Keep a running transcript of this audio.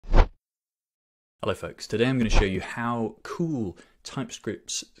Hello folks, today I'm going to show you how cool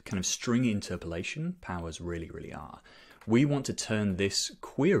TypeScript's kind of string interpolation powers really are. We want to turn this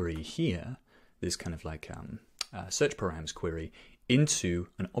query here, this kind of like search params query, into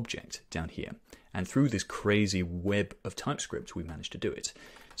an object down here. And through this crazy web of TypeScript, we managed to do it.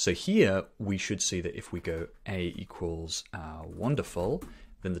 So here we should see that if we go a equals wonderful,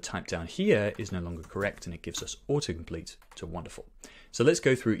 then the type down here is no longer correct and it gives us autocomplete to wonderful. So let's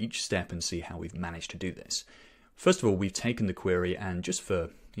go through each step and see how we've managed to do this. First of all, we've taken the query and just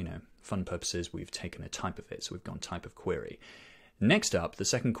for, fun purposes, we've taken a type of it. So we've gone type of query. Next up, the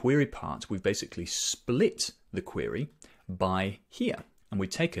second query part, we've basically split the query by here and we've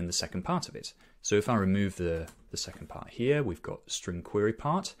taken the second part of it. So if I remove the second part here, we've got string query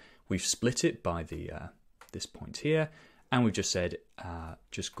part. We've split it by the this point here. And we've just said,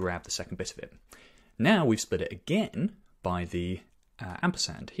 just grab the second bit of it. Now we've split it again by the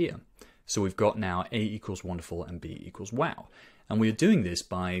ampersand here. So we've got now a equals wonderful and b equals wow. And we're doing this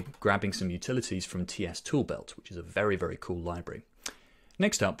by grabbing some utilities from TS Toolbelt, which is a very cool library.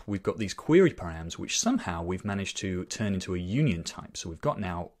 Next up, we've got these query params, which somehow we've managed to turn into a union type. So we've got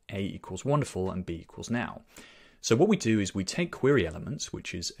now a equals wonderful and b equals now. So what we do is we take query elements,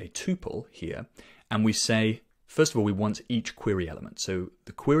 which is a tuple here, and we say, first of all, we want each query element. So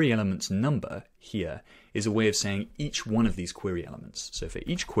the query element's number here is a way of saying each one of these query elements. So for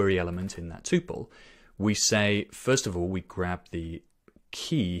each query element in that tuple, we say, first of all, we grab the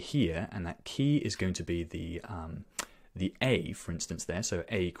key here, and that key is going to be the A, for instance, there. So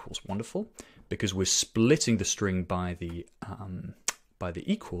A equals wonderful, because we're splitting the string by the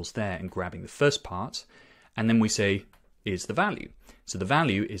equals there and grabbing the first part. And then we say, is the value. So the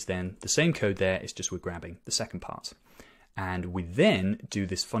value is then the same code there, it's just we're grabbing the second part. And we then do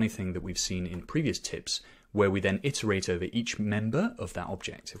this funny thing that we've seen in previous tips, where we then iterate over each member of that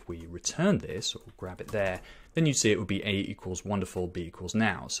object. If we return this, or grab it there, then you'd see it would be a equals wonderful, b equals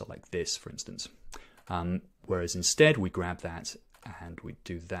now. So like this, for instance. Whereas instead we grab that and we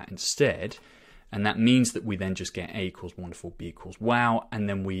do that instead. And that means that we then just get a equals wonderful, b equals wow, and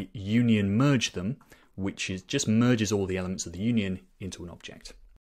then we union merge them, which is just merges all the elements of the union into an object.